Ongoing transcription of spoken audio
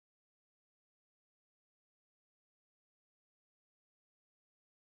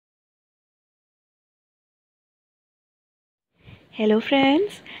Hello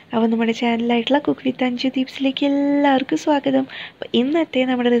friends, അപ്പോൾ നമ്മുടെ ചാനലായിട്ടുള്ള cook with അഞ്ചു ടിപ്സിലേക്ക് എല്ലാവർക്കും സ്വാഗതം. അപ്പോൾ ഇന്നത്തെ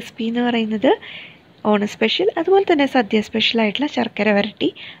നമ്മുടെ റെസിപ്പി എന്ന് പറയുന്നത് ഓണ സ്പെഷ്യൽ അതുപോലെ തന്നെ സദ്യ സ്പെഷ്യലായിട്ടുള്ള ശർക്കര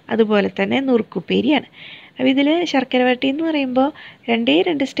വരട്ടി അതുപോലെ തന്നെ നുറുക്കുപ്പേരിയാണ്. അപ്പോൾ ഇതിൽ ശർക്കര വരട്ടി എന്ന് പറയുമ്പോൾ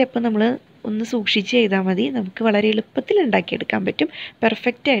രണ്ട് സ്റ്റെപ്പ് നമ്മൾ ഒന്ന് സൂക്ഷിച്ച് ചെയ്താൽ മതി. നമുക്ക് വളരെ എളുപ്പത്തിൽ ഉണ്ടാക്കിയെടുക്കാൻ പറ്റും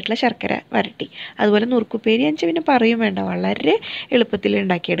പെർഫെക്റ്റ് ആയിട്ടുള്ള ശർക്കര വരട്ടി. അതുപോലെ നുറുക്കുപ്പേരി എന്ന് വെച്ചാൽ പിന്നെ പറയും വേണ്ട, വളരെ എളുപ്പത്തിൽ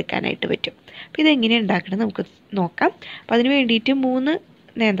ഉണ്ടാക്കിയെടുക്കാനായിട്ട് പറ്റും. അപ്പോൾ ഇതെങ്ങനെ ഉണ്ടാക്കണം നമുക്ക് നോക്കാം. അപ്പോൾ അതിന് വേണ്ടിയിട്ട് 3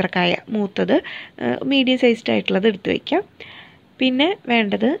 നേന്ത്രക്കായ മൂത്തത് മീഡിയം സൈസ്ഡ് ആയിട്ടുള്ളത് എടുത്ത് വയ്ക്കാം. പിന്നെ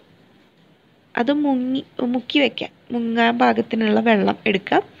വേണ്ടത് അത് മുക്കി വയ്ക്കാം. മുങ്ങാൻ പാകത്തിനുള്ള വെള്ളം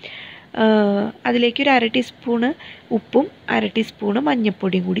എടുക്കാം. അതിലേക്ക് ഒരു 1/2 ടീസ്പൂണ് ഉപ്പും 1/2 ടീസ്പൂണ്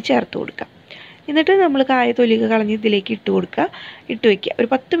മഞ്ഞൾപ്പൊടിയും കൂടി ചേർത്ത് കൊടുക്കാം. എന്നിട്ട് നമ്മൾ കായ തൊലിക കളഞ്ഞ് ഇതിലേക്ക് ഇട്ട് വയ്ക്കുക. ഒരു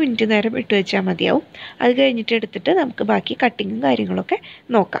 10 മിനിറ്റ് നേരം ഇട്ട് വെച്ചാൽ മതിയാവും. അത് കഴിഞ്ഞിട്ട് എടുത്തിട്ട് നമുക്ക് ബാക്കി കട്ടിങ്ങും കാര്യങ്ങളൊക്കെ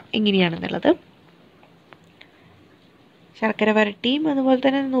നോക്കാം എങ്ങനെയാണെന്നുള്ളത്. ശർക്കര വരട്ടിയും അതുപോലെ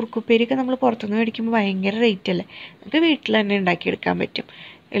തന്നെ നുറുക്കുപ്പേരിയൊക്കെ നമ്മൾ പുറത്തുനിന്ന് മേടിക്കുമ്പോൾ ഭയങ്കര റേറ്റ് അല്ലേ. നമുക്ക് വീട്ടിൽ തന്നെ ഉണ്ടാക്കിയെടുക്കാൻ പറ്റും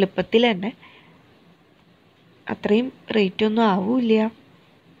എളുപ്പത്തിൽ തന്നെ. അത്രയും റേറ്റ് ഒന്നും ആവില്ല.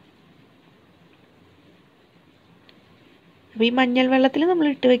 അപ്പോൾ ഈ മഞ്ഞൾ വെള്ളത്തിൽ നമ്മൾ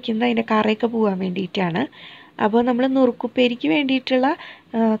ഇട്ട് വെക്കുന്നത് അതിൻ്റെ കറയൊക്കെ പോകാൻ വേണ്ടിയിട്ടാണ്. അപ്പോൾ നമ്മൾ നുറുക്കുപ്പേരിക്ക് വേണ്ടിയിട്ടുള്ള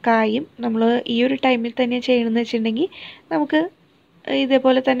കായും നമ്മൾ ഈ ഒരു ടൈമിൽ തന്നെ ചെയ്യണമെന്ന് വെച്ചിട്ടുണ്ടെങ്കിൽ നമുക്ക്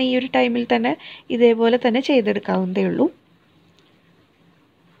ഇതേപോലെ തന്നെ ഈ ഒരു ടൈമിൽ തന്നെ ഇതേപോലെ തന്നെ ചെയ്തെടുക്കാവുന്നതേ ഉള്ളൂ.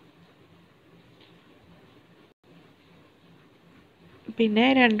 പിന്നെ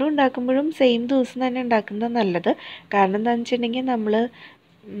രണ്ടും ഉണ്ടാക്കുമ്പോഴും സെയിം ദിവസം തന്നെ ഉണ്ടാക്കുന്നത് നല്ലത്. കാരണം എന്താണെന്ന് വെച്ചിട്ടുണ്ടെങ്കിൽ നമ്മൾ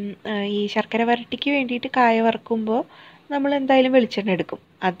ഈ ശർക്കര വരട്ടിക്ക് വേണ്ടിയിട്ട് കായ വറുക്കുമ്പോൾ നമ്മൾ എന്തായാലും വെളിച്ചെണ്ണ എടുക്കും.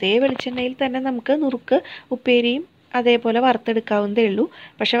 അതേ വെളിച്ചെണ്ണയിൽ തന്നെ നമുക്ക് നുറുക്ക് ഉപ്പേരിയും അതേപോലെ വറുത്തെടുക്കാവുന്നതേ ഉള്ളൂ.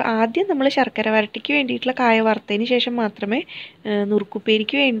 പക്ഷേ ആദ്യം നമ്മൾ ശർക്കര വരട്ടിക്ക് വേണ്ടിയിട്ടുള്ള കായ വറുത്തതിന് ശേഷം മാത്രമേ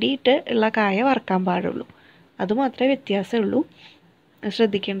നുറുക്കുപ്പേരിക്ക് വേണ്ടിയിട്ട് ഉള്ള കായ വറുക്കാൻ പാടുള്ളൂ. അതുമാത്രമേ വ്യത്യാസമുള്ളൂ,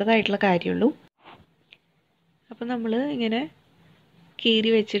 ശ്രദ്ധിക്കേണ്ടതായിട്ടുള്ള കാര്യമുള്ളൂ. അപ്പോൾ നമ്മൾ ഇങ്ങനെ കീറി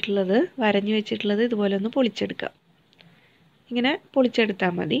വെച്ചിട്ടുള്ളത് വരഞ്ഞു വെച്ചിട്ടുള്ളത് ഇതുപോലെ ഒന്ന് പൊളിച്ചെടുക്കാം. ഇങ്ങനെ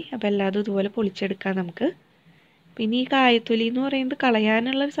പൊളിച്ചെടുത്താൽ മതി. അപ്പോൾ എല്ലാതും ഇതുപോലെ പൊളിച്ചെടുക്കാം നമുക്ക്. പിന്നെ ഈ കായത്തൊലി എന്ന് പറയുന്നത്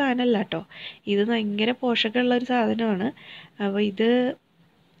കളയാനുള്ളൊരു സാധനമല്ല കേട്ടോ. ഇത് ഭയങ്കര പോഷകമുള്ളൊരു സാധനമാണ്. അപ്പോൾ ഇത്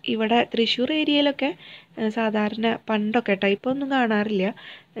ഇവിടെ തൃശ്ശൂർ ഏരിയയിലൊക്കെ സാധാരണ പണ്ടൊക്കെ കേട്ടോ, ഇപ്പോൾ ഒന്നും കാണാറില്ല.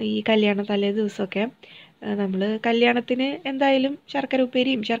 ഈ കല്യാണ തലേ ദിവസമൊക്കെ നമ്മൾ കല്യാണത്തിന് എന്തായാലും ശർക്കര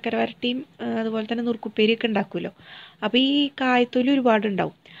ഉപ്പേരിയും ശർക്കര വരട്ടിയും അതുപോലെ തന്നെ നുറുക്കുപ്പേരിയൊക്കെ ഉണ്ടാക്കുമല്ലോ. അപ്പോൾ ഈ കായത്തൊലി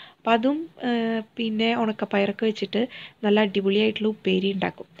ഒരുപാടുണ്ടാവും. അപ്പോൾ അതും പിന്നെ ഉണക്കപ്പയറൊക്കെ വെച്ചിട്ട് നല്ല അടിപൊളിയായിട്ടുള്ള ഉപ്പേരി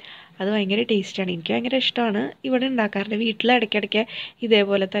ഉണ്ടാക്കും. അത് ഭയങ്കര ടേസ്റ്റാണ്. എനിക്ക് ഭയങ്കര ഇഷ്ടമാണ്. ഇവിടെ ഉണ്ടാക്കാറുണ്ട്. വീട്ടിൽ ഇടയ്ക്കിടയ്ക്ക്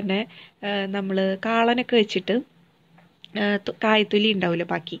ഇതേപോലെ തന്നെ നമ്മൾ കാളനൊക്കെ വെച്ചിട്ട് കായത്തൊലി ഉണ്ടാവില്ല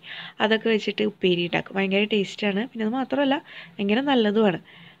ബാക്കി, അതൊക്കെ വെച്ചിട്ട് ഉപ്പേരി ഉണ്ടാക്കും. ഭയങ്കര ടേസ്റ്റാണ്. പിന്നെ അത് മാത്രമല്ല ഭയങ്കര നല്ലതുമാണ്.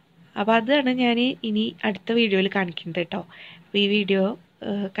 അപ്പോൾ അതാണ് ഞാൻ ഇനി അടുത്ത വീഡിയോയിൽ കാണിക്കുന്നത് കേട്ടോ. അപ്പോൾ ഈ വീഡിയോ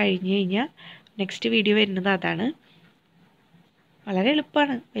കഴിഞ്ഞ് കഴിഞ്ഞാൽ നെക്സ്റ്റ് വീഡിയോ വരുന്നത് അതാണ്. വളരെ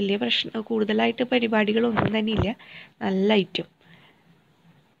എളുപ്പമാണ്, വലിയ കൂടുതലായിട്ട് പരിപാടികളൊന്നും തന്നെ ഇല്ല. നല്ല ഐറ്റം.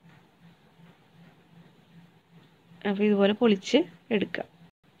 അപ്പോൾ ഇതുപോലെ പൊളിച്ച് എടുക്കുക.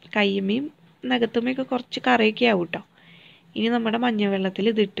 കയ്യുമ്മയും നഖത്തുമ്മയൊക്കെ കുറച്ച് കറിയൊക്കെ ആവും കേട്ടോ. ഇനി നമ്മുടെ മഞ്ഞൾവെള്ളത്തിൽ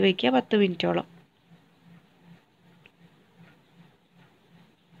ഇതിട്ട് വയ്ക്കുക 10 മിനിറ്റോളം.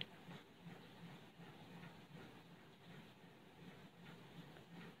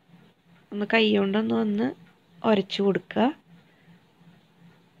 ഒന്ന് കൈ കൊണ്ടൊന്ന് ഉരച്ചു കൊടുക്കുക.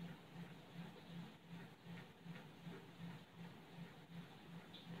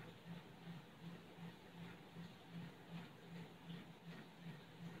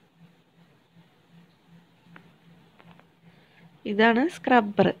 ഇതാണ്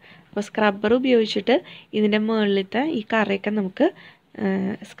സ്ക്രബ്ബർ. അപ്പോൾ സ്ക്രബ്ബർ ഉപയോഗിച്ചിട്ട് ഇതിൻ്റെ മുകളിലത്തെ ഈ കറയൊക്കെ നമുക്ക്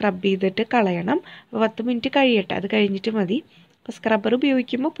സ്ക്രബ് ചെയ്തിട്ട് കളയണം. അപ്പോൾ 10 മിനിറ്റ് കഴിയട്ടെ, അത് കഴിഞ്ഞിട്ട് മതി. അപ്പോൾ സ്ക്രബ്ബർ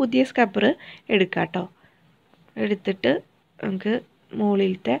ഉപയോഗിക്കുമ്പോൾ പുതിയ സ്ക്രബ്ബർ എടുക്കാം കേട്ടോ. എടുത്തിട്ട് നമുക്ക്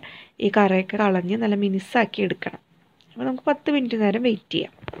മുകളിലത്തെ ഈ കറയൊക്കെ കളഞ്ഞ് നല്ല മിനുസാക്കി എടുക്കണം. അപ്പോൾ നമുക്ക് 10 മിനിറ്റ് നേരം വെയിറ്റ്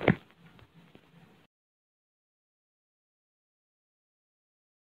ചെയ്യാം.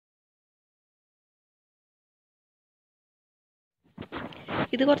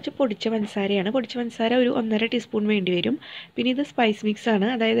 ഇത് കുറച്ച് പൊടിച്ച പഞ്ചസാരയാണ്. പൊടിച്ച പഞ്ചസാര ഒരു 1.5 ടീസ്പൂൺ വേണ്ടി വരും. പിന്നെ ഇത് സ്പൈസ് മിക്സാണ്.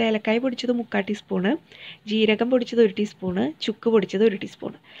 അതായത് ഏലക്കായ പൊടിച്ചത് 3/4 ടീസ്പൂണ്, ജീരകം പൊടിച്ചത് 1 ടീസ്പൂണ്, ചുക്ക് പൊടിച്ചത് 1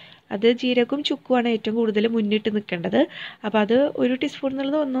 ടീസ്പൂൺ. അത് ജീരകവും ചുക്കുമാണ് ഏറ്റവും കൂടുതൽ മുന്നിട്ട് നിൽക്കേണ്ടത്. അപ്പോൾ അത് 1 ടീസ്പൂൺ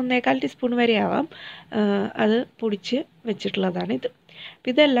എന്നുള്ളത് 1-1.25 ടീസ്പൂൺ വരെ ആവാം. അത് പൊടിച്ച് വെച്ചിട്ടുള്ളതാണ് ഇത്.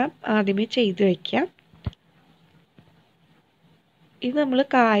 അപ്പോൾ ഇതെല്ലാം ആദ്യമേ ചെയ്ത് വയ്ക്കാം. ഇത് നമ്മൾ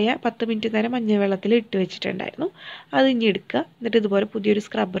കായ 10 മിനിറ്റ് നേരം മഞ്ഞൾവെള്ളത്തിൽ ഇട്ട് വെച്ചിട്ടുണ്ടായിരുന്നു. അത് ഇനി എടുക്കുക. എന്നിട്ട് ഇതുപോലെ പുതിയൊരു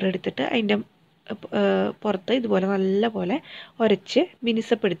സ്ക്രബ്ബർ എടുത്തിട്ട് അതിൻ്റെ പുറത്ത് ഇതുപോലെ നല്ല പോലെ ഉരച്ച്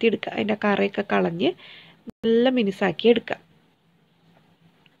മിനുസപ്പെടുത്തി എടുക്കുക. അതിൻ്റെ കറയൊക്കെ കളഞ്ഞ് നല്ല മിനുസാക്കി എടുക്കുക.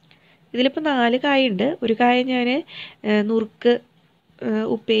 ഇതിലിപ്പോൾ 4 കായുണ്ട്. ഒരു കായ ഞാൻ നുറുക്ക്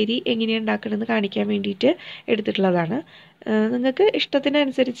ഉപ്പേരി എങ്ങനെയാണ് ഉണ്ടാക്കണമെന്ന് കാണിക്കാൻ വേണ്ടിയിട്ട് എടുത്തിട്ടുള്ളതാണ്. നിങ്ങൾക്ക്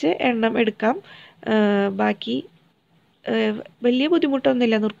ഇഷ്ടത്തിനനുസരിച്ച് എണ്ണം എടുക്കാം. ബാക്കി വലിയ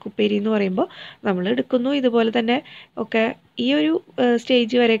ബുദ്ധിമുട്ടൊന്നുമില്ല. നുറുക്കുപ്പേരി എന്ന് പറയുമ്പോൾ നമ്മൾ എടുക്കുന്നു ഇതുപോലെ തന്നെ ഒക്കെ ഈ ഒരു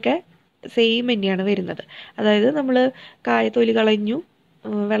സ്റ്റേജ് വരെയൊക്കെ സെയിം തന്നെയാണ് വരുന്നത്. അതായത് നമ്മൾ കായ തൊലി കളഞ്ഞു,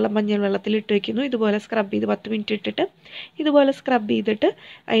 മഞ്ഞൾ വെള്ളത്തിലിട്ട് വയ്ക്കുന്നു, ഇതുപോലെ സ്ക്രബ് ചെയ്ത് 10 മിനിറ്റ് ഇട്ടിട്ട് ഇതുപോലെ സ്ക്രബ് ചെയ്തിട്ട്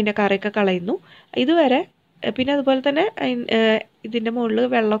അതിൻ്റെ കറയൊക്കെ കളയുന്നു. ഇതുവരെ പിന്നെ അതുപോലെ തന്നെ ഇതിൻ്റെ മുകളിൽ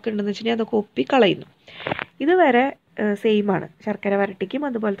വെള്ളമൊക്കെ ഉണ്ടെന്ന് വെച്ചിട്ടുണ്ടെങ്കിൽ അതൊക്കെ ഒപ്പി കളയുന്നു. ഇതുവരെ സെയിമാണ് ശർക്കര വരട്ടിക്കും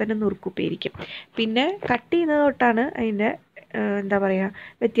അതുപോലെ തന്നെ നുറുക്കുപ്പേരിക്കും. പിന്നെ കട്ട് ചെയ്യുന്നത് തൊട്ടാണ് അതിൻ്റെ എന്താ പറയുക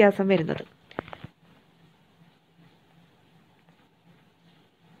വ്യത്യാസം വരുന്നത്.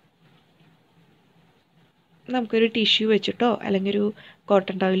 നമുക്കൊരു ടിഷ്യൂ വെച്ചിട്ടോ അല്ലെങ്കിൽ ഒരു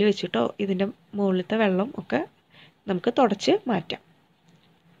കോട്ടൺ ടവൽ വെച്ചിട്ടോ ഇതിൻ്റെ മുകളിലത്തെ വെള്ളം ഒക്കെ നമുക്ക് തുടച്ച് മാറ്റാം.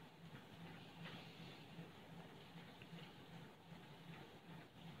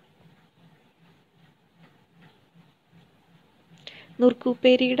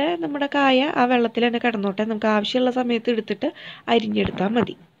 നുറുക്കുപ്പേരിയുടെ നമ്മുടെ കായ ആ വെള്ളത്തിൽ തന്നെ കിടന്നോട്ടെ. നമുക്ക് ആവശ്യമുള്ള സമയത്ത് എടുത്തിട്ട് അരിഞ്ഞെടുത്താൽ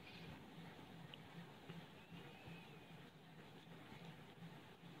മതി.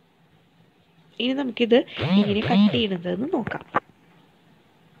 ഇനി നമുക്കിത് എങ്ങനെ കട്ട് ചെയ്യണതെന്ന് നോക്കാം.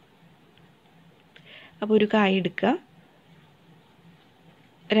 അപ്പോൾ ഒരു കായ എടുക്കുക,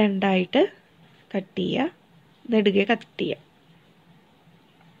 രണ്ടായിട്ട് കട്ട് ചെയ്യുക, നെടുകെ കട്ട് ചെയ്യുക.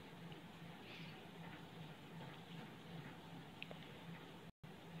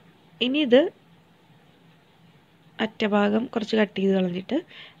 ഇനി ഇത് അറ്റഭാഗം കുറച്ച് കട്ട് ചെയ്ത് കളഞ്ഞിട്ട്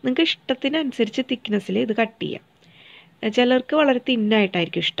നിങ്ങൾക്ക് ഇഷ്ടത്തിനനുസരിച്ച് തിക്നെസ്സിൽ ഇത് കട്ട് ചെയ്യാം. ചിലർക്ക് വളരെ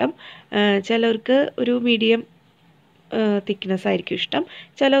തിന്നായിട്ടായിരിക്കും ഇഷ്ടം, ചിലർക്ക് ഒരു മീഡിയം തിക്നെസ് ആയിരിക്കും ഇഷ്ടം,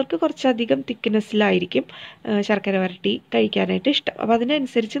 ചിലർക്ക് കുറച്ചധികം തിക്നെസ്സിലായിരിക്കും ശർക്കര വരട്ടി കഴിക്കാനായിട്ട് ഇഷ്ടം. അപ്പോൾ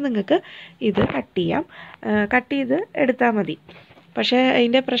അതിനനുസരിച്ച് നിങ്ങൾക്ക് ഇത് കട്ട് ചെയ്യാം. കട്ട് ചെയ്ത് എടുത്താൽ മതി. പക്ഷേ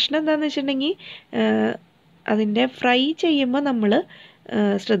അതിൻ്റെ പ്രശ്നം എന്താണെന്ന് വെച്ചിട്ടുണ്ടെങ്കിൽ അതിൻ്റെ ഫ്രൈ ചെയ്യുമ്പോൾ നമ്മൾ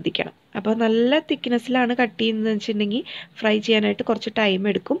ശ്രദ്ധിക്കണം. അപ്പോൾ നല്ല തിക്നെസ്സിലാണ് കട്ട് ചെയ്യുന്നതെന്ന് വെച്ചിട്ടുണ്ടെങ്കിൽ ഫ്രൈ ചെയ്യാനായിട്ട് കുറച്ച് ടൈം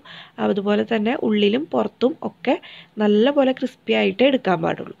എടുക്കും. അതുപോലെ തന്നെ ഉള്ളിലും പുറത്തും ഒക്കെ നല്ല പോലെ ക്രിസ്പി ആയിട്ട് എടുക്കാൻ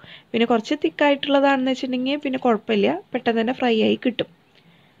പാടുള്ളൂ. പിന്നെ കുറച്ച് തിക്കായിട്ടുള്ളതാണെന്ന് വെച്ചിട്ടുണ്ടെങ്കിൽ പിന്നെ കുഴപ്പമില്ല, പെട്ടെന്ന് തന്നെ ഫ്രൈ ആയി കിട്ടും.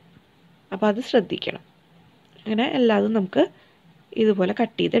 അപ്പോൾ അത് ശ്രദ്ധിക്കണം. അങ്ങനെ എല്ലാതും നമുക്ക് ഇതുപോലെ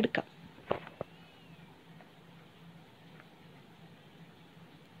കട്ട് ചെയ്തെടുക്കാം.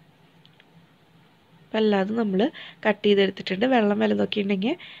 അപ്പം എല്ലാതും നമ്മൾ കട്ട് ചെയ്തെടുത്തിട്ടുണ്ട്. വെള്ളം വല്ലതൊക്കെ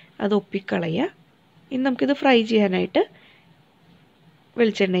ഉണ്ടെങ്കിൽ അത് ഒപ്പിക്കളയുക. ഇനി നമുക്കിത് ഫ്രൈ ചെയ്യാനായിട്ട്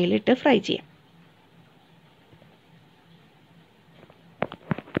വെളിച്ചെണ്ണയിലിട്ട് ഫ്രൈ ചെയ്യാം.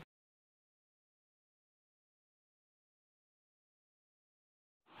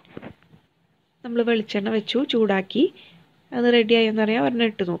 നമ്മൾ വെളിച്ചെണ്ണ വെച്ചു, ചൂടാക്കി, അത് റെഡി ആയെന്ന് അറിയാം. ഒരെണ്ണം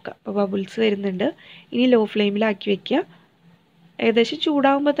ഇട്ട് നോക്കാം. അപ്പോൾ ബബിൾസ് വരുന്നുണ്ട്. ഇനി ലോ ഫ്ലെയിമിലാക്കി വെക്കുക. ഏകദേശം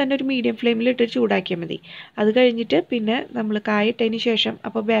ചൂടാകുമ്പോൾ തന്നെ ഒരു മീഡിയം ഫ്ലെയിമിലിട്ട് ചൂടാക്കിയാൽ മതി. അത് കഴിഞ്ഞിട്ട് പിന്നെ നമ്മൾ കായ ഇട്ടതിന് ശേഷം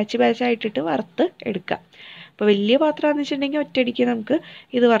അപ്പോൾ ബാച്ചായിട്ടിട്ട് വറുത്ത് എടുക്കുക. അപ്പോൾ വലിയ പാത്രമാണെന്ന് വെച്ചിട്ടുണ്ടെങ്കിൽ ഒറ്റയടിക്ക് നമുക്ക്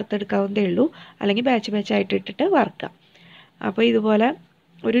ഇത് വറുത്തെടുക്കാവുന്നതേ ഉള്ളൂ. അല്ലെങ്കിൽ ബാച്ചായിട്ട് ഇട്ടിട്ട് വറുക്കാം. അപ്പോൾ ഇതുപോലെ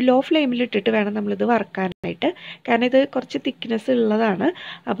ഒരു ലോ ഫ്ലെയിമിലിട്ടിട്ട് വേണം നമ്മളിത് വറുക്കാനായിട്ട്. കാരണം ഇത് കുറച്ച് തിക്നെസ് ഉള്ളതാണ്.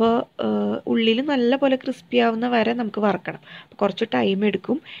 അപ്പോൾ ഉള്ളിൽ നല്ല പോലെ ക്രിസ്പി ആവുന്ന വരെ നമുക്ക് വറുക്കണം. അപ്പോൾ കുറച്ച് ടൈം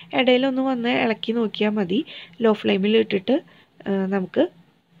എടുക്കും. ഇടയിലൊന്ന് വന്ന് ഇളക്കി നോക്കിയാൽ മതി. ലോ ഫ്ലെയിമിലിട്ടിട്ട് നമുക്ക്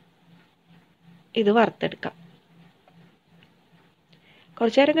ഇത് വറുത്തെടുക്കാം.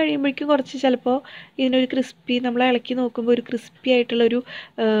 കുറച്ച് നേരം കഴിയുമ്പോഴേക്കും കുറച്ച് ചിലപ്പോൾ ഇതിനൊരു ക്രിസ്പി, നമ്മൾ ഇളക്കി നോക്കുമ്പോൾ ഒരു ക്രിസ്പി ആയിട്ടുള്ളൊരു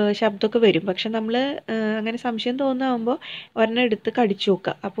ശബ്ദമൊക്കെ വരും. പക്ഷെ നമ്മൾ അങ്ങനെ സംശയം തോന്നുമ്പോൾ ഒരെണ്ണം എടുത്ത് കടിച്ചു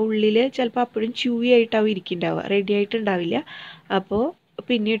നോക്കുക. അപ്പോൾ ഉള്ളിൽ ചിലപ്പോൾ അപ്പോഴും ച്യൂയി ആയിട്ടാവും ഇരിക്കുന്നുണ്ടാവുക, റെഡി ആയിട്ടുണ്ടാവില്ല. അപ്പോൾ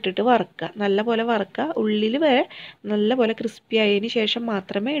പിന്നെ ഇട്ടിട്ട് വറുക്കുക, നല്ല പോലെ വറുക്കുക. ഉള്ളിൽ വരെ നല്ല പോലെ ക്രിസ്പി ആയതിന് ശേഷം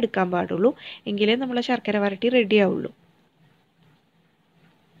മാത്രമേ എടുക്കാൻ പാടുള്ളൂ. എങ്കിലേ നമ്മളെ ശർക്കര വരട്ടി റെഡി ആവുള്ളൂ.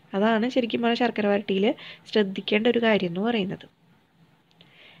 അതാണ് ശരിക്കും പറഞ്ഞാൽ ശർക്കര വരട്ടിയിൽ ശ്രദ്ധിക്കേണ്ട ഒരു കാര്യം എന്ന് പറയുന്നത്.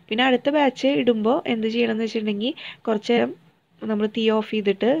 പിന്നെ അടുത്ത ബാച്ച് ഇടുമ്പോൾ എന്ത് ചെയ്യണമെന്ന് വെച്ചിട്ടുണ്ടെങ്കിൽ കുറച്ച് നേരം നമ്മൾ തീ ഓഫ്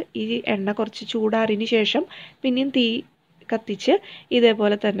ചെയ്തിട്ട് ഈ എണ്ണ കുറച്ച് ചൂടാറിന് ശേഷം പിന്നെയും തീ കത്തിച്ച്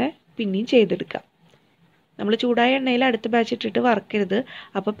ഇതേപോലെ തന്നെ പിന്നെയും ചെയ്തെടുക്കാം. നമ്മൾ ചൂടായ എണ്ണയിൽ അടുത്ത ബാച്ച് ഇട്ടിട്ട് വറുക്കരുത്.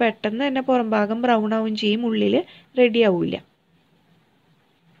 അപ്പോൾ പെട്ടെന്ന് തന്നെ പുറം ഭാഗം ബ്രൗൺ ആവുകയും ചെയ്യും, ഉള്ളിൽ റെഡി ആവില്ല.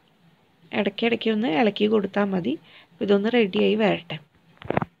 ഇടയ്ക്കിടയ്ക്ക് ഒന്ന് ഇളക്കി കൊടുത്താൽ മതി. ഇതൊന്ന് റെഡിയായി വരട്ടെ.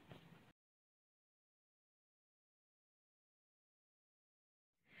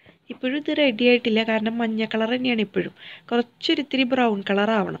 ഇപ്പോഴും ഇത് റെഡി ആയിട്ടില്ല, കാരണം മഞ്ഞ കളർ തന്നെയാണ് ഇപ്പോഴും. കുറച്ചൊരിത്തിരി ബ്രൗൺ കളർ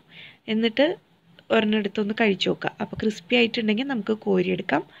ആവണം. എന്നിട്ട് ഒരെണ്ണം എടുത്തൊന്ന് കഴിച്ചു നോക്കാം. അപ്പോൾ ക്രിസ്പി ആയിട്ടുണ്ടെങ്കിൽ നമുക്ക്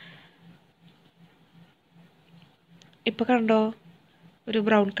കോരിയെടുക്കാം. ഇപ്പോൾ കണ്ടോ, ഒരു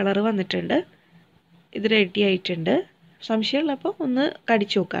ബ്രൗൺ കളർ വന്നിട്ടുണ്ട്. ഇത് റെഡി ആയിട്ടുണ്ട്. സംശയമുള്ളപ്പോൾ ഒന്ന്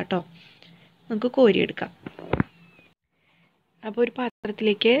കടിച്ചു നോക്കാം കേട്ടോ. നമുക്ക് കോരിയെടുക്കാം. അപ്പോൾ ഒരു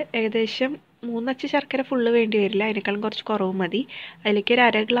പാത്രത്തിലേക്ക് ഏകദേശം 3 അച്ച് ശർക്കര ഫുള്ള് വേണ്ടി വരില്ല, അതിനേക്കാളും കുറച്ച് കുറവ് മതി. അതിലേക്ക് ഒരു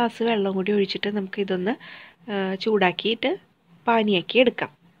 1/2 ഗ്ലാസ് വെള്ളം കൂടി ഒഴിച്ചിട്ട് നമുക്ക് ഇതൊന്ന് ചൂടാക്കിയിട്ട് പാനിയാക്കി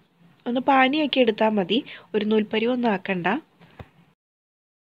എടുക്കാം. ഒന്ന് പാനിയാക്കി എടുത്താൽ മതി, ഒരു നൂൽപ്പരുവൊന്നും ആക്കണ്ട.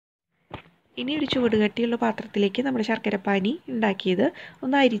 ഇനി ഒരു ചൂടുകട്ടിയുള്ള പാത്രത്തിലേക്ക് നമ്മുടെ ശർക്കരപ്പാനി ഉണ്ടാക്കിയത്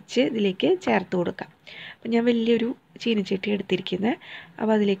ഒന്ന് അരിച്ച് ഇതിലേക്ക് ചേർത്ത് കൊടുക്കാം. അപ്പം ഞാൻ വലിയൊരു ചീനച്ചട്ടി എടുത്തിരിക്കുന്നത്.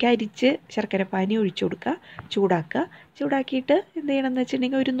 അപ്പോൾ അതിലേക്ക് അരിച്ച് ശർക്കരപ്പാനി ഒഴിച്ചു കൊടുക്കുക, ചൂടാക്കിയിട്ട് എന്ത് ചെയ്യണമെന്ന്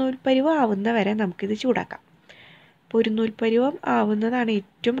വെച്ചിട്ടുണ്ടെങ്കിൽ ഒരു നൂൽപ്പരുവം ആവുന്ന വരെ നമുക്കിത് ചൂടാക്കാം. അപ്പോൾ ഒരു നൂൽപ്പരുവം ആവുന്നതാണ്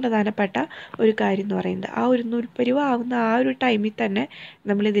ഏറ്റവും പ്രധാനപ്പെട്ട ഒരു കാര്യം എന്ന് പറയുന്നത്. ആ ഒരു നൂൽപ്പരുവം ആവുന്ന ആ ഒരു ടൈമിൽ തന്നെ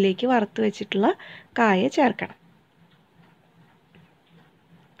നമ്മളിതിലേക്ക് വറുത്ത് വെച്ചിട്ടുള്ള കായ ചേർക്കണം.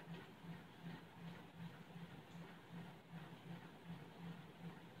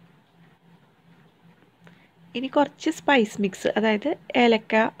 ഇനി കുറച്ച് സ്പൈസ് മിക്സ്, അതായത്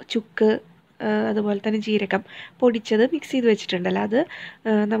ഏലക്ക, ചുക്ക്, അതുപോലെ തന്നെ ജീരകം പൊടിച്ചത് മിക്സ് ചെയ്ത് വെച്ചിട്ടുണ്ടല്ലോ, അത്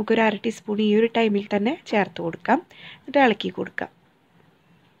നമുക്കൊരു 1/2 ടീസ്പൂൺ ഈ ഒരു ടൈമിൽ തന്നെ ചേർത്ത് കൊടുക്കാം. എന്നിട്ട് ഇളക്കി കൊടുക്കാം.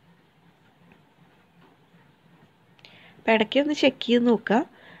 അപ്പോൾ ഇടയ്ക്ക് ഒന്ന് ചെക്ക് ചെയ്ത് നോക്കുക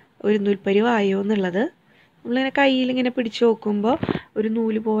ഒരു നൂൽപ്പരുവായോ എന്നുള്ളത്. നമ്മളിങ്ങനെ കയ്യിലിങ്ങനെ പിടിച്ച് നോക്കുമ്പോൾ ഒരു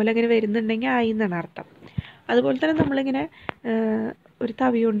നൂല് പോലെ ഇങ്ങനെ വരുന്നുണ്ടെങ്കിൽ ആയി എന്നാണ് അർത്ഥം. അതുപോലെ തന്നെ നമ്മളിങ്ങനെ ഒരു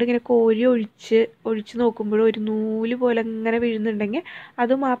തവി കൊണ്ട് ഇങ്ങനെ കോരി ഒഴിച്ച് നോക്കുമ്പോഴും ഒരു നൂല് പോലെ ഇങ്ങനെ വീഴുന്നുണ്ടെങ്കിൽ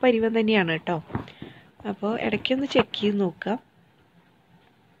അതും ആ പരുവം തന്നെയാണ് കേട്ടോ. അപ്പോൾ ഇടയ്ക്കൊന്ന് ചെക്ക് ചെയ്ത് നോക്കുക.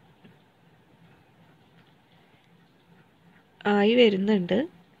 ആയി വരുന്നുണ്ട്,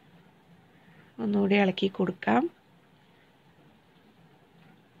 ഒന്നുകൂടി ഇളക്കി കൊടുക്കാം.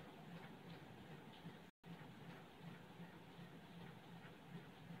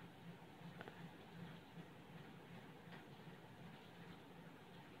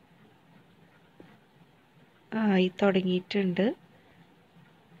 ആയി തുടങ്ങിയിട്ടുണ്ട്.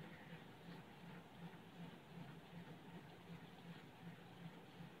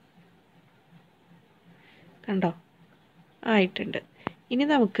 കണ്ടോ, ആയിട്ടുണ്ട്. ഇനി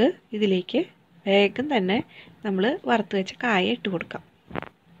നമുക്ക് ഇതിലേക്ക് വേഗം തന്നെ നമ്മൾ വറുത്ത് വെച്ച കായ ഇട്ട് കൊടുക്കാം.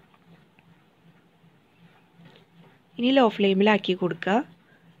 ഇനി ലോ ഫ്ലെയിമിലാക്കി കൊടുക്കുക,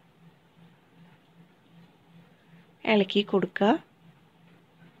 ഇളക്കി കൊടുക്കുക.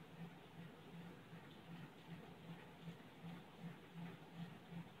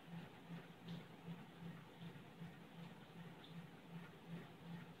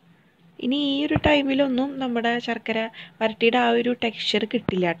 ഇനി ഈ ഒരു ടൈമിലൊന്നും നമ്മുടെ ശർക്കര വരട്ടിയുടെ ആ ഒരു ടെക്സ്ചർ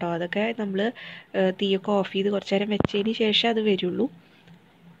കിട്ടില്ല കേട്ടോ. അതൊക്കെ നമ്മൾ തീയൊക്കെ ഓഫ് ചെയ്ത് കുറച്ച് നേരം വെച്ചതിന് ശേഷം അത് വരുള്ളൂ.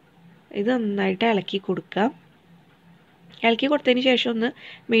 ഇത് നന്നായിട്ട് ഇളക്കി കൊടുക്കുക. ഇളക്കി കൊടുത്തതിന് ശേഷം ഒന്ന്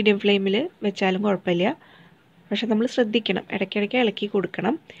മീഡിയം ഫ്ലെയിമിൽ വെച്ചാലും കുഴപ്പമില്ല, പക്ഷെ നമ്മൾ ശ്രദ്ധിക്കണം, ഇടയ്ക്കിടയ്ക്ക് ഇളക്കി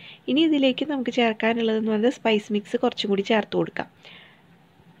കൊടുക്കണം. ഇനി ഇതിലേക്ക് നമുക്ക് ചേർക്കാനുള്ളതെന്ന് പറയുന്നത് സ്പൈസ് മിക്സ് കുറച്ചും കൂടി ചേർത്ത് കൊടുക്കാം.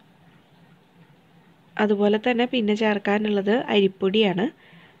 അതുപോലെ തന്നെ പിന്നെ ചേർക്കാനുള്ളത് അരിപ്പൊടിയാണ്,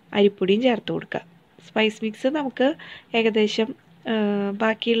 അരിപ്പൊടിയും ചേർത്ത് കൊടുക്കുക. സ്പൈസ് മിക്സ് നമുക്ക് ഏകദേശം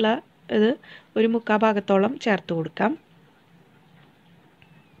ബാക്കിയുള്ള ഇത് ഒരു 3/4 ഭാഗത്തോളം ചേർത്ത് കൊടുക്കാം.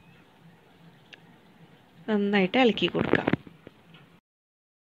 നന്നായിട്ട് ഇളക്കി കൊടുക്കാം.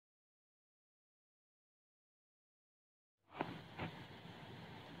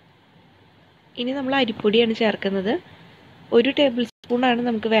 ഇനി നമ്മൾ അരിപ്പൊടിയാണ് ചേർക്കുന്നത്. 1 ടേബിൾ സ്പൂണാണ്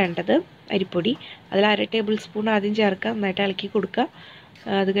നമുക്ക് വേണ്ടത് അരിപ്പൊടി. അതിൽ 1/2 ടേബിൾ സ്പൂൺ ആദ്യം ചേർക്കുക, നന്നായിട്ട് ഇളക്കി കൊടുക്കുക.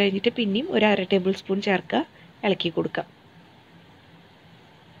 അത് കഴിഞ്ഞിട്ട് പിന്നെയും ഒരു 1/2 ടേബിൾ സ്പൂൺ ചേർക്കുക, ഇളക്കി കൊടുക്കുക.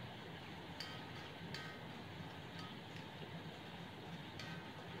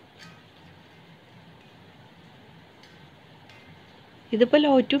 ഇതിപ്പോൾ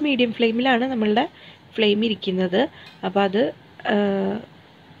ലോ ടു മീഡിയം ഫ്ലെയിമിലാണ് നമ്മളുടെ ഫ്ലെയിം ഇരിക്കുന്നത്. അപ്പോൾ അത്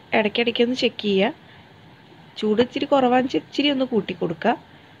ഇടയ്ക്കിടയ്ക്കൊന്ന് ചെക്ക് ചെയ്യുക. ചൂട് ഇച്ചിരി കുറവാണെന്ന് ഇച്ചിരി ഒന്ന് കൂട്ടി കൊടുക്കുക.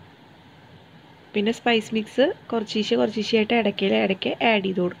 പിന്നെ സ്പൈസ് മിക്സ് കുറച്ചീശയായിട്ട് ഇടയ്ക്ക് ആഡ്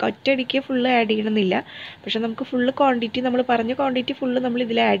ചെയ്ത് കൊടുക്കുക. ഒറ്റയടിക്ക് ഫുള്ള് ആഡ് ചെയ്യണമെന്നില്ല, പക്ഷെ നമുക്ക് ഫുള്ള് ക്വാണ്ടിറ്റി, നമ്മൾ പറഞ്ഞ ക്വാണ്ടിറ്റി ഫുള്ള് നമ്മൾ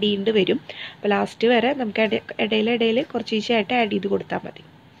ഇതിൽ ആഡ് ചെയ്യേണ്ടി വരും. അപ്പോൾ ലാസ്റ്റ് വരെ നമുക്ക് ഇടയിൽ കുറച്ചീശയായിട്ട് ആഡ് ചെയ്ത് കൊടുത്താൽ മതി.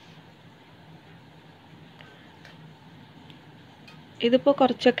 ഇതിപ്പോൾ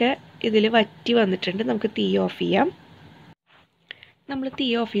കുറച്ചൊക്കെ ഇതിൽ വറ്റി വന്നിട്ടുണ്ട്. നമുക്ക് തീ ഓഫ് ചെയ്യാം. നമ്മൾ തീ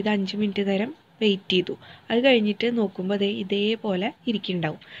ഓഫ് ചെയ്ത് 5 മിനിറ്റ് നേരം വെയിറ്റ് ചെയ്തു. അത് കഴിഞ്ഞിട്ട് നോക്കുമ്പോൾ ഇതേപോലെ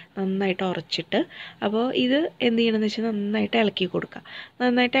ഇരിക്കുന്നുണ്ടാവും, നന്നായിട്ട് ഉറച്ചിട്ട്. അപ്പോൾ ഇത് എന്ത് ചെയ്യണമെന്ന് വെച്ചാൽ നന്നായിട്ട് ഇളക്കി കൊടുക്കുക.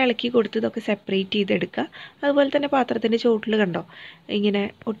 നന്നായിട്ട് ഇളക്കി കൊടുത്ത് ഇതൊക്കെ സെപ്പറേറ്റ് ചെയ്തെടുക്കുക. അതുപോലെ തന്നെ പാത്രത്തിൻ്റെ ചുവട്ടിൽ കണ്ടോ ഇങ്ങനെ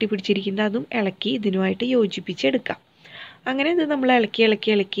ഒട്ടിപ്പിടിച്ചിരിക്കുന്നത്, അതും ഇളക്കി ഇതിനുമായിട്ട് യോജിപ്പിച്ചെടുക്കുക. അങ്ങനെ ഇത് നമ്മൾ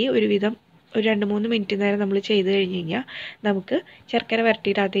ഇളക്കി ഒരുവിധം ഒരു 2-3 മിനിറ്റ് നേരം നമ്മൾ ചെയ്ത് കഴിഞ്ഞ് കഴിഞ്ഞാൽ നമുക്ക് ശർക്കര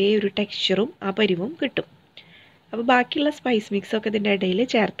വരട്ടിയിട്ട് അതേ ഒരു ടെക്സ്ചറും ആ പരിവും കിട്ടും. അപ്പോൾ ബാക്കിയുള്ള സ്പൈസ് മിക്സൊക്കെ ഇതിൻ്റെ ഇടയിൽ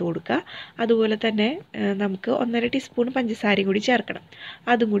ചേർത്ത് കൊടുക്കുക. അതുപോലെ തന്നെ നമുക്ക് 1.5 ടീസ്പൂൺ പഞ്ചസാരയും കൂടി ചേർക്കണം.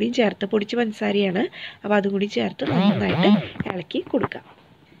 അതും കൂടിയും ചേർത്ത്, പൊടിച്ച പഞ്ചസാരയാണ്, അപ്പോൾ അതും കൂടി ചേർത്ത് നന്നായിട്ട് ഇളക്കി കൊടുക്കുക.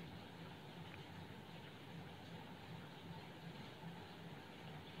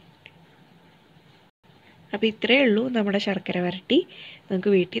 അപ്പോൾ ഇത്രയേ ഉള്ളൂ നമ്മുടെ ശർക്കര വരട്ടി.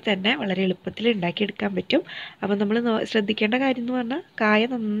 നമുക്ക് വീട്ടിൽ തന്നെ വളരെ എളുപ്പത്തിൽ ഉണ്ടാക്കിയെടുക്കാൻ പറ്റും. അപ്പോൾ നമ്മൾ ശ്രദ്ധിക്കേണ്ട കാര്യം എന്ന് പറഞ്ഞാൽ കായ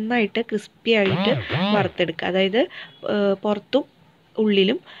നന്നായിട്ട് ക്രിസ്പി ആയിട്ട് വറുത്തെടുക്കുക. അതായത് പുറത്തും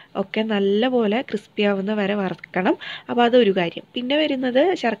ഉള്ളിലും ഒക്കെ നല്ലപോലെ ക്രിസ്പി ആവുന്ന വരെ വറുക്കണം. അപ്പോൾ അതൊരു കാര്യം. പിന്നെ വരുന്നത്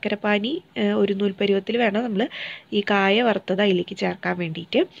ശർക്കരപ്പാനി ഒരു നൂൽപ്പരുവത്തിൽ വേണം നമ്മൾ ഈ കായ വറുത്തത് അതിലേക്ക് ചേർക്കാൻ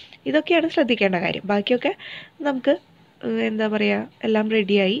വേണ്ടിയിട്ട്. ഇതൊക്കെയാണ് ശ്രദ്ധിക്കേണ്ട കാര്യം. ബാക്കിയൊക്കെ നമുക്ക് എന്താ പറയുക, എല്ലാം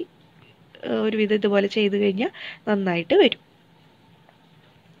റെഡിയായി ഒരുവിധം ഇതുപോലെ ചെയ്ത് കഴിഞ്ഞാൽ നന്നായിട്ട് വരും.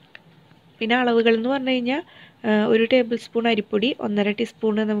 പിന്നെ അളവുകൾ എന്ന് പറഞ്ഞു കഴിഞ്ഞാൽ 1 ടേബിൾ സ്പൂൺ അരിപ്പൊടി, 1.5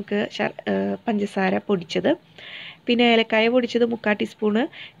 ടീസ്പൂണ് നമുക്ക് പഞ്ചസാര പൊടിച്ചത്, പിന്നെ ഏലക്കായ പൊടിച്ചത് 3/4 ടീസ്പൂണ്,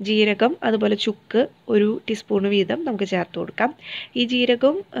 ജീരകം അതുപോലെ ചുക്ക് 1 ടീസ്പൂണ് വീതം നമുക്ക് ചേർത്ത് കൊടുക്കാം. ഈ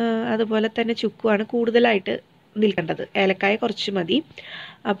ജീരകവും അതുപോലെ തന്നെ ചുക്കുമാണ് കൂടുതലായിട്ട് നിൽക്കേണ്ടത്. ഏലക്കായ കുറച്ച് മതി.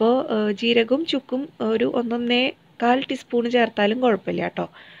 അപ്പോൾ ജീരകവും ചുക്കും ഒരു 1.25 ടീസ്പൂണ് ചേർത്താലും കുഴപ്പമില്ല കേട്ടോ.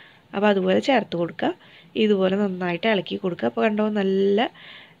 അപ്പോൾ അതുപോലെ ചേർത്ത് കൊടുക്കുക. ഇതുപോലെ നന്നായിട്ട് ഇളക്കി കൊടുക്കുക. അപ്പോൾ കണ്ടോ, നല്ല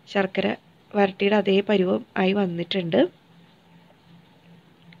ശർക്കര വരട്ടിയുടെ അതേ പരുവം ആയി വന്നിട്ടുണ്ട്.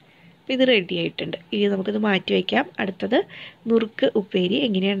 ഇത് റെഡി ആയിട്ടുണ്ട്. ഇനി നമുക്കിത് മാറ്റി വയ്ക്കാം. അടുത്തത് നുറുക്ക് ഉപ്പേരി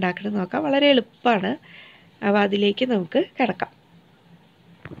എങ്ങനെയാണ് ഉണ്ടാക്കണം നോക്കാം. വളരെ എളുപ്പമാണ്. അപ്പോൾ അതിലേക്ക് നമുക്ക് കിടക്കാം.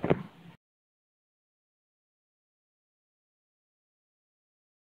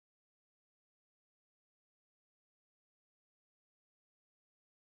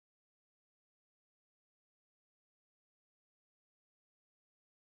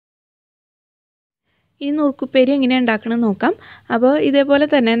 ഈ നുറുക്കുപ്പേരി എങ്ങനെയാണ് ഉണ്ടാക്കണമെന്ന് നോക്കാം. അപ്പോൾ ഇതേപോലെ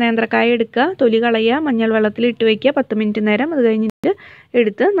തന്നെ നേന്ത്രക്കായ എടുക്കുക, തൊലി കളയുക, മഞ്ഞൾ വെള്ളത്തിൽ ഇട്ട് വയ്ക്കുക 10 മിനിറ്റ് നേരം. അത് കഴിഞ്ഞിട്ട്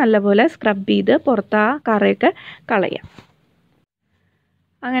എടുത്ത് നല്ലപോലെ സ്ക്രബ് ചെയ്ത് പുറത്ത് ആ കറയൊക്കെ കളയുക.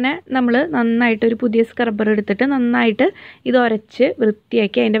 അങ്ങനെ നമ്മൾ നന്നായിട്ട് ഒരു പുതിയ സ്ക്രബ്ബർ എടുത്തിട്ട് നന്നായിട്ട് ഇത് ഉരച്ച്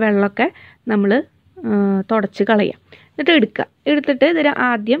വൃത്തിയാക്കി അതിൻ്റെ വെള്ളമൊക്കെ നമ്മൾ തുടച്ച് കളയുക. എന്നിട്ട് എടുത്തിട്ട്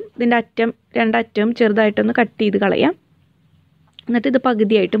ആദ്യം ഇതിൻ്റെ രണ്ടറ്റവും ചെറുതായിട്ടൊന്ന് കട്ട് ചെയ്ത് കളയാം. എന്നിട്ട് ഇത്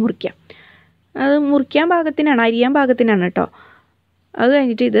പകുതിയായിട്ട് മുറിക്കാം. അത് മുറിക്കാൻ പാകത്തിനാണ്, അരിയാൻ പാകത്തിനാണ് കേട്ടോ. അത്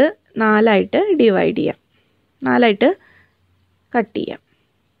കഴിഞ്ഞിട്ട് ഇത് 4ആയിട്ട് ഡിവൈഡ് ചെയ്യാം, 4ആയിട്ട് കട്ട് ചെയ്യാം.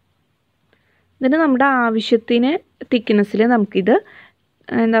 എന്നിട്ട് നമ്മുടെ ആവശ്യത്തിന് തിക്നെസ്സിൽ നമുക്കിത്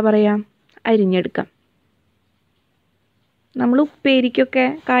എന്താ പറയുക, അരിഞ്ഞെടുക്കാം. നമ്മൾ ഉപ്പേരിക്കൊക്കെ,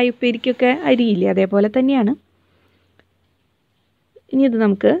 കായ ഉപ്പേരിക്കൊക്കെ അരിയില്ലേ, അതേപോലെ തന്നെയാണ്. ഇനി ഇത്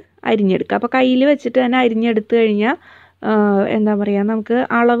നമുക്ക് അരിഞ്ഞെടുക്കാം. അപ്പോൾ കയ്യിൽ വെച്ചിട്ട് തന്നെ അരിഞ്ഞെടുത്ത് കഴിഞ്ഞാൽ എന്താ പറയുക, നമുക്ക്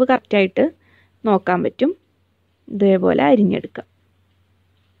അളവ് കറക്റ്റായിട്ട് നോക്കാൻ പറ്റും. ഇതേപോലെ അരിഞ്ഞെടുക്കാം.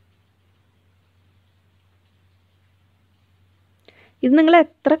 ഇത് നിങ്ങൾ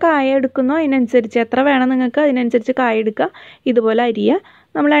എത്ര കായ എടുക്കുന്നോ അതിനനുസരിച്ച്, എത്ര വേണം നിങ്ങൾക്ക് അതിനനുസരിച്ച് കായ എടുക്കുക. ഇതുപോലെ അരിയുക.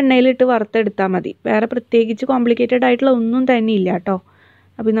 നമ്മൾ എണ്ണയിലിട്ട് വറുത്തെടുത്താൽ മതി. വേറെ പ്രത്യേകിച്ച് കോംപ്ലിക്കേറ്റഡ് ആയിട്ടുള്ള ഒന്നും തന്നെ ഇല്ല കേട്ടോ.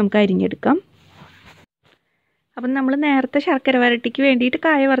 അപ്പോൾ നമുക്ക് അരിഞ്ഞെടുക്കാം. അപ്പം നമ്മൾ നേരത്തെ ശർക്കര വരട്ടിക്ക് വേണ്ടിയിട്ട്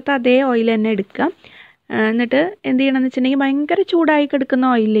കായ വറുത്ത അതേ ഓയിൽ തന്നെ എടുക്കുക. എന്നിട്ട് എന്ത് ചെയ്യണമെന്ന് വെച്ചിട്ടുണ്ടെങ്കിൽ ഭയങ്കര ചൂടായി കിടക്കുന്ന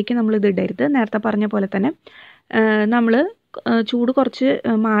ഓയിലിലേക്ക് നമ്മളിത് ഇടരുത്. നേരത്തെ പറഞ്ഞ പോലെ തന്നെ നമ്മൾ ചൂട് കുറച്ച്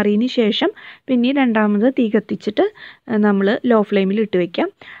മാറിയതിന് ശേഷം പിന്നെ രണ്ടാമത് തീ കത്തിച്ചിട്ട് നമ്മൾ ലോ ഫ്ലെയിമിൽ ഇട്ട് വയ്ക്കാം.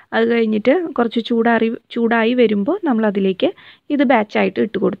 അത് കഴിഞ്ഞിട്ട് കുറച്ച് ചൂടായി വരുമ്പോൾ നമ്മളതിലേക്ക് ഇത് ബാച്ചായിട്ട്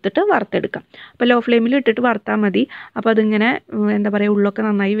ഇട്ട് കൊടുത്തിട്ട് വറുത്തെടുക്കാം. അപ്പോൾ ലോ ഫ്ലെയിമിൽ ഇട്ടിട്ട് വറുത്താൽ മതി. അപ്പോൾ അതിങ്ങനെ എന്താ പറയുക, ഉള്ളൊക്കെ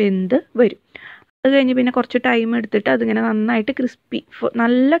നന്നായി വെന്ത് വരും. അത് കഴിഞ്ഞ് പിന്നെ കുറച്ച് ടൈം എടുത്തിട്ട് അതിങ്ങനെ നന്നായിട്ട്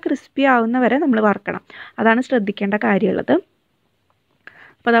നല്ല ക്രിസ്പി ആവുന്ന വരെ നമ്മൾ വറുക്കണം. അതാണ് ശ്രദ്ധിക്കേണ്ട കാര്യമുള്ളത്.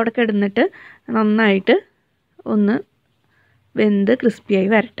 അപ്പോൾ അതവിടെ കിടന്നിട്ട് നന്നായിട്ട് ഒന്ന് വെന്ത് ക്രിസ്പിയായി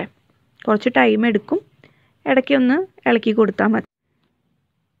വരട്ടെ. കുറച്ച് ടൈം എടുക്കും. ഇടയ്ക്ക് ഒന്ന് ഇളക്കി കൊടുത്താൽ മതി.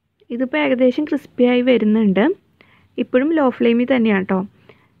 ഇതിപ്പോൾ ഏകദേശം ക്രിസ്പിയായി വരുന്നുണ്ട്. ഇപ്പോഴും ലോ ഫ്ലെയിമിൽ തന്നെയാണ് കേട്ടോ.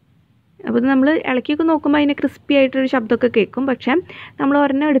 അപ്പോൾ നമ്മൾ ഇളക്കിയൊക്കെ നോക്കുമ്പോൾ അതിന് ക്രിസ്പി ആയിട്ടൊരു ശബ്ദമൊക്കെ കേൾക്കും. പക്ഷേ നമ്മൾ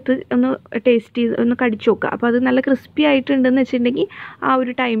ഒരെണ്ണം എടുത്ത് ഒന്ന് ടേസ്റ്റ് ചെയ്ത് ഒന്ന് കടിച്ചു നോക്കുക. അപ്പോൾ അത് നല്ല ക്രിസ്പി ആയിട്ടുണ്ടെന്ന് വെച്ചിട്ടുണ്ടെങ്കിൽ ആ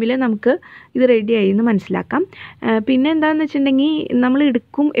ഒരു ടൈമിൽ നമുക്ക് ഇത് റെഡി ആയി എന്ന് മനസ്സിലാക്കാം. പിന്നെ എന്താണെന്ന് വെച്ചിട്ടുണ്ടെങ്കിൽ നമ്മൾ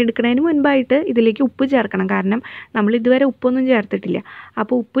എടുക്കുന്നതിന് മുൻപായിട്ട് ഇതിലേക്ക് ഉപ്പ് ചേർക്കണം. കാരണം നമ്മൾ ഇതുവരെ ഉപ്പൊന്നും ചേർത്തിട്ടില്ല.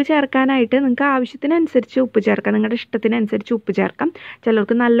 അപ്പോൾ ഉപ്പ് ചേർക്കാനായിട്ട് നിങ്ങൾക്ക് ആവശ്യത്തിനനുസരിച്ച് ഉപ്പ് ചേർക്കാം. നിങ്ങളുടെ ഇഷ്ടത്തിനനുസരിച്ച് ഉപ്പ് ചേർക്കാം.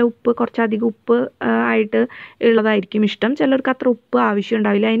 ചിലർക്ക് നല്ല ഉപ്പ്, കുറച്ചധികം ഉപ്പ് ആയിട്ട് ഉള്ളതായിരിക്കും ഇഷ്ടം. ചിലർക്ക് അത്ര ഉപ്പ് ആവശ്യം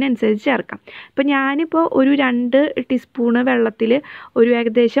ഉണ്ടാവില്ല. അതിനനുസരിച്ച് ചേർക്കാം. ഇപ്പം ഞാനിപ്പോൾ ഒരു 2 ടീസ്പൂണ് വെള്ളത്തിൽ ഒരു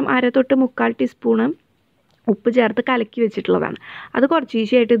ഏകദേശം 1/2 തൊട്ട് 3/4 ടീസ്പൂണ് ഉപ്പ് ചേർത്ത് കലക്കി വെച്ചിട്ടുള്ളതാണ്. അത് കുറച്ച്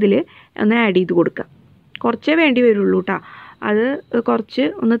ഈസിയായിട്ട് ഇതിൽ ഒന്ന് ആഡ് ചെയ്ത് കൊടുക്കുക. കുറച്ചേ വേണ്ടി വരുള്ളൂ കേട്ടോ. അത് കുറച്ച്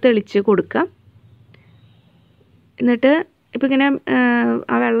ഒന്ന് തെളിച്ച് കൊടുക്കുക. എന്നിട്ട് ഇപ്പം ഇങ്ങനെ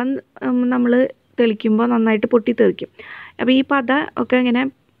ആ വെള്ളം നമ്മൾ തെളിക്കുമ്പോൾ നന്നായിട്ട് പൊട്ടി തെറിക്കും. അപ്പോൾ ഈ പത ഒക്കെ ഇങ്ങനെ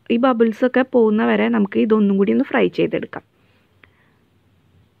ഈ ബബിൾസൊക്കെ പോകുന്ന വരെ നമുക്ക് ഇതൊന്നും കൂടി ഒന്ന് ഫ്രൈ ചെയ്തെടുക്കാം.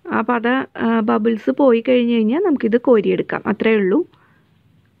 ആ പത ബബിൾസ് പോയി കഴിഞ്ഞ് കഴിഞ്ഞാൽ നമുക്കിത് കോരിയെടുക്കാം. അത്രയേ ഉള്ളൂ.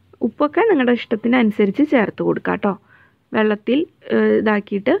 ഉപ്പൊക്കെ നിങ്ങളുടെ ഇഷ്ടത്തിനനുസരിച്ച് ചേർത്ത് കൊടുക്കുക കേട്ടോ. വെള്ളത്തിൽ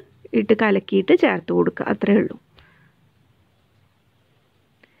ഇതാക്കിയിട്ട് ഇട്ട് കലക്കിയിട്ട് ചേർത്ത് കൊടുക്കുക. അത്രയേ ഉള്ളൂ.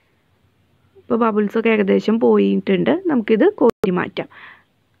 ഇപ്പോൾ ബബിൾസൊക്കെ ഏകദേശം പോയിട്ടുണ്ട്. നമുക്കിത് കോരി മാറ്റാം.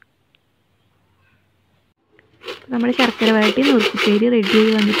 നമ്മുടെ ശർക്കര വരട്ടി നുറുക്കുപ്പേരി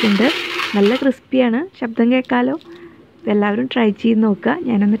റെഡിയായി വന്നിട്ടുണ്ട്. നല്ല ക്രിസ്പിയാണ്. ശബ്ദം കേൾക്കാമല്ലോ. എല്ലാവരും ട്രൈ ചെയ്ത് നോക്കുക.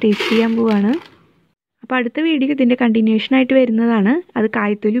 ഞാനൊന്ന് ടേസ്റ്റ് ചെയ്യാൻ പോവാണ്. അപ്പോൾ അടുത്ത വീഡിയോ ഇതിൻ്റെ കണ്ടിന്യൂഷനായിട്ട് വരുന്നതാണ്. അത്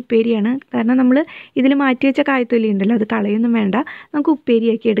കായ്ത്തൊലി ഉപ്പേരിയാണ്. കാരണം നമ്മൾ ഇതിൽ മാറ്റി വെച്ച കായ്ത്തൊലി ഉണ്ടല്ലോ, അത് കളയൊന്നും വേണ്ട. നമുക്ക്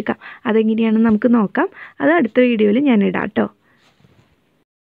ഉപ്പേരിയാക്കി എടുക്കാം. അതെങ്ങനെയാണെന്ന് നമുക്ക് നോക്കാം. അത് അടുത്ത വീഡിയോയിൽ ഞാൻ ഇടാം കേട്ടോ.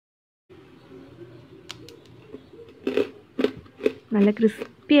 നല്ല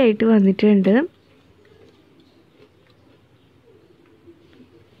ക്രിസ്പി ആയിട്ട് വന്നിട്ടുണ്ട്.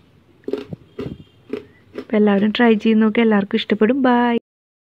 അപ്പോൾ എല്ലാവരും ട്രൈ ചെയ്ത് നോക്കുക. എല്ലാവർക്കും ഇഷ്ടപ്പെടും. ബൈ.